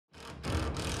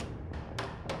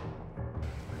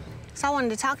So I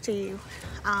wanted to talk to you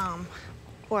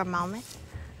for a moment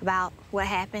about what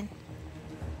happened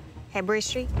at Bridge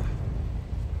Street.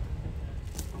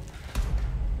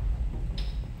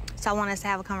 So I want us to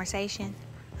have a conversation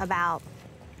about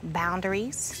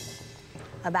boundaries,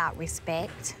 about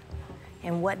respect,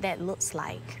 and what that looks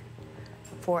like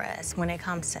for us when it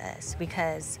comes to us.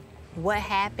 Because what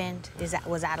happened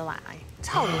was out of line,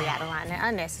 totally out of line and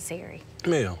unnecessary.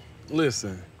 Mel,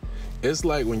 listen, it's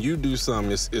like when you do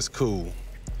something, it's cool.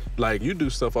 Like, you do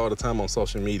stuff all the time on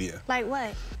social media. Like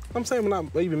what? I'm saying when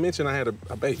I even mentioned I had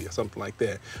a baby or something like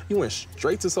that, you went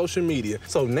straight to social media.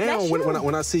 So now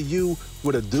when I see you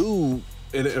with a dude,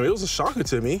 it was a shocker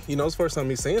to me. You know, it's the first time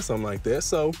me saying something like that.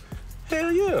 So,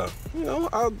 hell yeah. You know,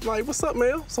 I was like, what's up,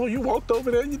 Mel? So you walked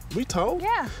over there, we talked.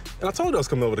 Yeah. And I told you I was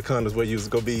coming over to Condoms where you was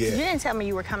gonna be at. You didn't tell me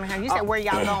you were coming here. You said, where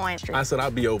y'all going? I said,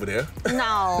 I'll be over there.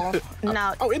 No,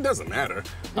 no. Oh, it doesn't matter.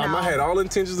 No. I had all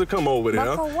intentions to come over there.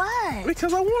 But for what?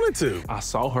 Because I wanted to. I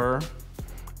saw her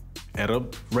at a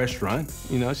restaurant.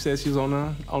 You know, she said she was on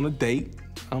a date.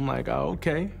 I'm like, oh,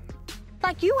 okay.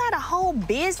 Like, you had a whole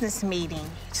business meeting.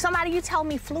 Somebody you told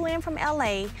me flew in from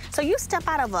LA. So you step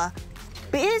out of a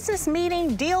business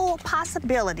meeting, deal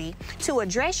possibility, to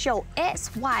address your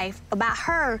ex-wife about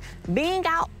her being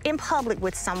out in public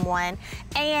with someone,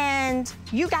 and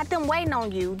you got them waiting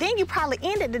on you. Then you probably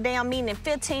ended the damn meeting in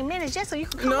 15 minutes just so you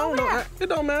could come over there. It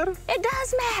don't matter. It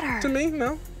does matter. To me,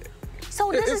 no. So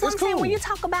this is what I'm saying, cool. when you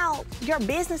talk about your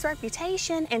business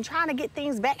reputation and trying to get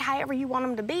things back however you want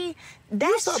them to be,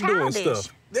 that's stop childish. doing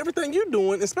stuff. Everything you're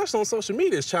doing, especially on social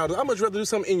media, is childish. I'd much rather do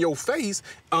something in your face,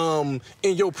 in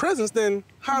your presence, than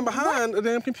hide behind a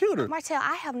damn computer. Martell,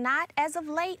 I have not, as of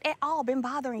late at all, been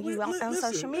bothering you on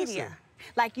social media. Listen.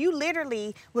 Like, you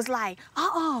literally was like,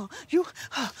 are you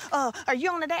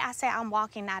on the date? I said, I'm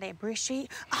walking out at Bridge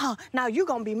Street. Now you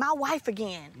gonna be my wife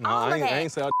again. No, I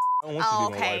ain't say I don't want you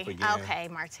to be my wife again. Okay,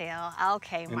 Martell.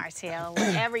 Okay, Martell.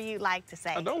 Whatever you like to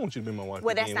say. I don't want you to be my wife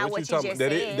well, again. That's not what you just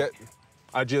said.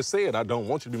 I just said I don't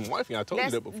want you to be my wife again. I told you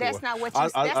that before. That's not what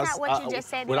you just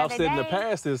said the other day. What I've said in the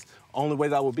past is, only way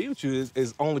that I will be with you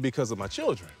is only because of my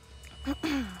children.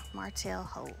 Martell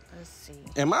Hope, let's see.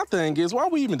 And my thing is, why are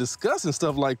we even discussing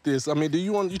stuff like this? I mean,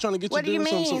 you trying to get your dude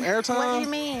some airtime? What do you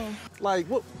mean? Like,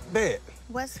 what, that?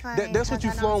 What's funny? That's what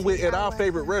you flown with at our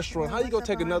favorite restaurant. How you gonna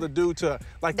take another dude to,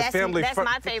 like, the family? That's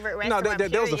my favorite restaurant. No,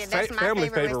 that was the family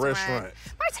favorite restaurant.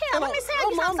 Martell, let me say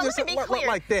something. Let me be clear.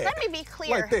 Like that. Let me be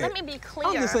clear. Like that. Let me be clear.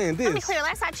 I'm just saying this. Let me be clear.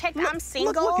 Last I checked, I'm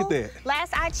single. Look at that.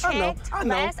 Last I checked, I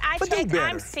know. Last I checked,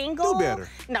 I'm single. Do better.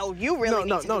 No, you really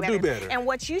need to do better. And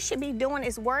what you should be doing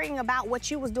is worrying about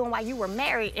what you was doing while you were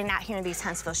married and out here in these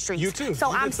Huntsville streets. You too.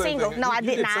 So I'm single. No, I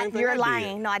did not. You're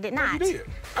lying. No, I did not. You did.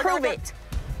 Prove it.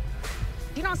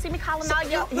 You don't see me calling all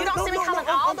you don't see me calling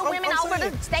all the women over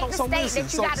the state to state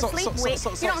that you gotta sleep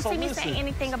with. You don't see me saying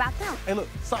anything about them. Hey, look,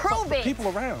 prove it. People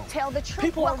around. Tell the truth.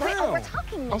 People around. Quit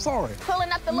overtalking me. I'm sorry.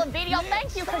 Pulling up the little video.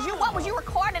 Thank you, because what was you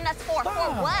recording us for?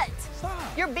 Stop. For what?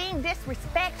 Stop. You're being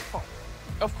disrespectful.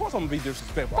 Of course I'm gonna be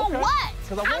disrespectful. For okay. what?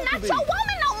 I'm not your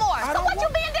woman no more. So what you